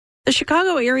The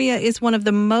Chicago area is one of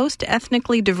the most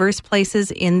ethnically diverse places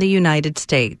in the United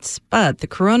States, but the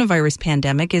coronavirus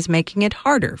pandemic is making it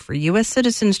harder for U.S.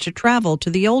 citizens to travel to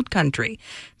the old country.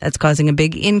 That's causing a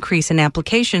big increase in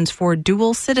applications for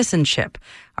dual citizenship.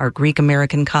 Our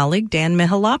Greek-American colleague, Dan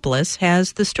Mihalopoulos,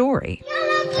 has the story.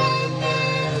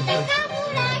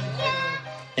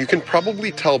 You can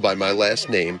probably tell by my last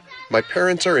name, my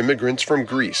parents are immigrants from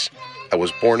Greece. I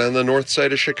was born on the north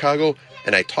side of Chicago,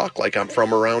 and I talk like I'm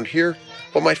from around here,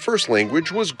 but my first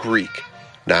language was Greek.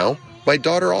 Now, my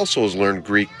daughter also has learned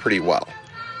Greek pretty well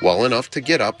enough to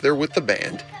get up there with the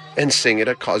band and sing at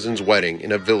a cousin's wedding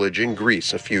in a village in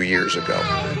Greece a few years ago.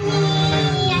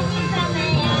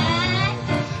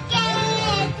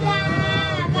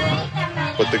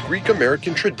 But the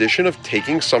Greek-American tradition of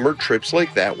taking summer trips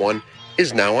like that one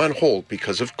is now on hold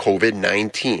because of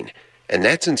COVID-19, and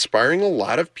that's inspiring a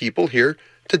lot of people here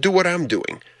to do what I'm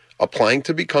doing, applying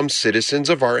to become citizens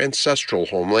of our ancestral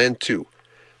homeland, too.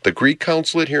 The Greek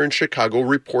consulate here in Chicago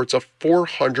reports a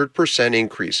 400%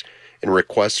 increase in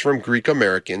requests from Greek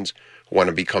Americans who want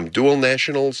to become dual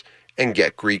nationals and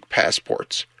get Greek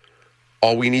passports.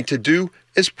 All we need to do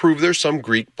is prove there's some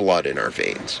Greek blood in our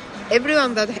veins.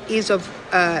 Everyone that is of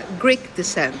Greek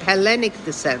descent, Hellenic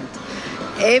descent,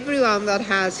 everyone that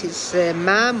has his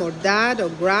mom or dad or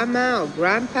grandma or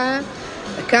grandpa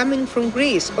coming from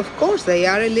Greece, of course they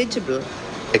are eligible.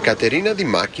 Ekaterina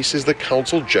Dimakis is the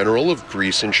Consul General of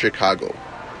Greece in Chicago.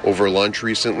 Over lunch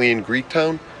recently in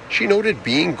Greektown, she noted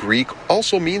being Greek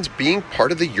also means being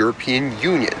part of the European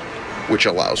Union, which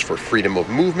allows for freedom of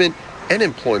movement and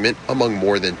employment among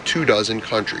more than 24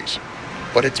 countries.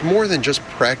 But it's more than just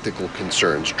practical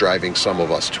concerns driving some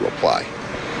of us to apply.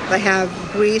 They have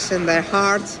Greece in their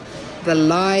hearts, the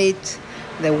light,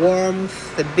 the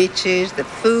warmth, the beaches, the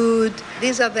food.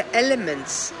 These are the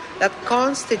elements that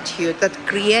constitute, that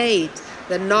create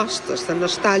the nostos, the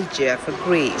nostalgia for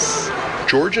Greece.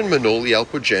 George and Manoli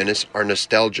Alpogenis are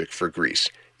nostalgic for Greece,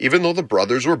 even though the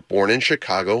brothers were born in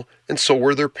Chicago and so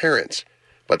were their parents.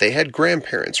 But they had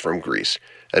grandparents from Greece,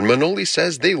 and Manoli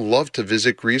says they love to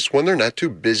visit Greece when they're not too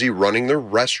busy running their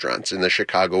restaurants in the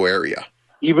Chicago area.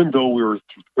 Even though we were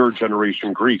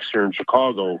third-generation Greeks here in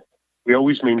Chicago, we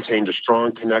always maintained a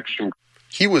strong connection.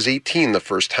 He was 18 the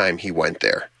first time he went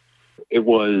there. It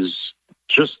was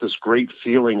just this great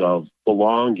feeling of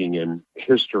belonging and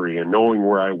history and knowing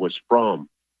where I was from.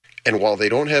 And while they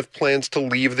don't have plans to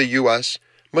leave the U.S.,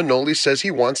 Manoli says he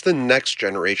wants the next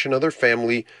generation of their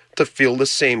family to feel the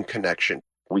same connection.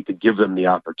 We could give them the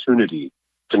opportunity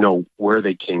to know where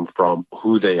they came from,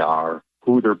 who they are,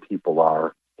 who their people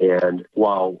are, and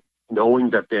while knowing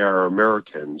that they are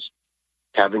Americans,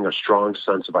 having a strong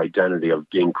sense of identity of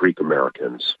being Greek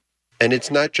Americans. And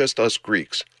it's not just us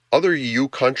Greeks. Other EU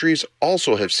countries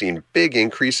also have seen big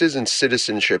increases in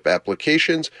citizenship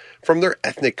applications from their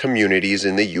ethnic communities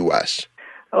in the U.S.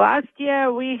 Last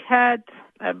year we had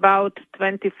about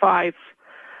 25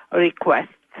 requests.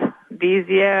 This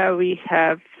year we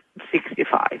have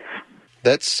 65.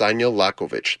 That's Sanja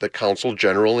Lakovic, the Consul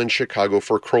General in Chicago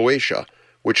for Croatia,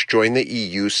 which joined the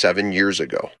EU 7 years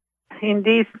ago. In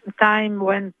this time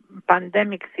when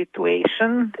pandemic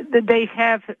situation, they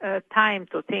have time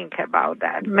to think about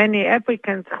that. Many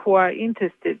applicants who are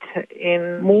interested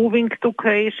in moving to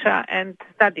Croatia and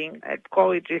studying at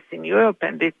colleges in Europe,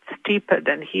 and it's cheaper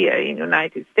than here in the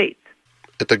United States.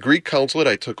 At the Greek consulate,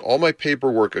 I took all my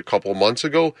paperwork a couple months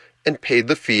ago and paid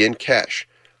the fee in cash.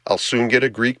 I'll soon get a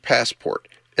Greek passport,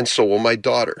 and so will my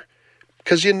daughter.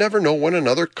 Because you never know when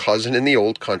another cousin in the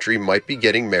old country might be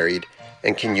getting married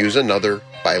and can use another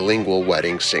bilingual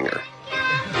wedding singer.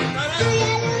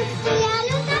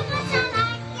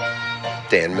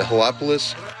 Dan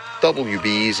Mihalopoulos,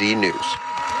 WBEZ News.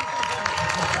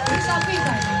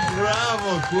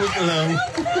 Bravo,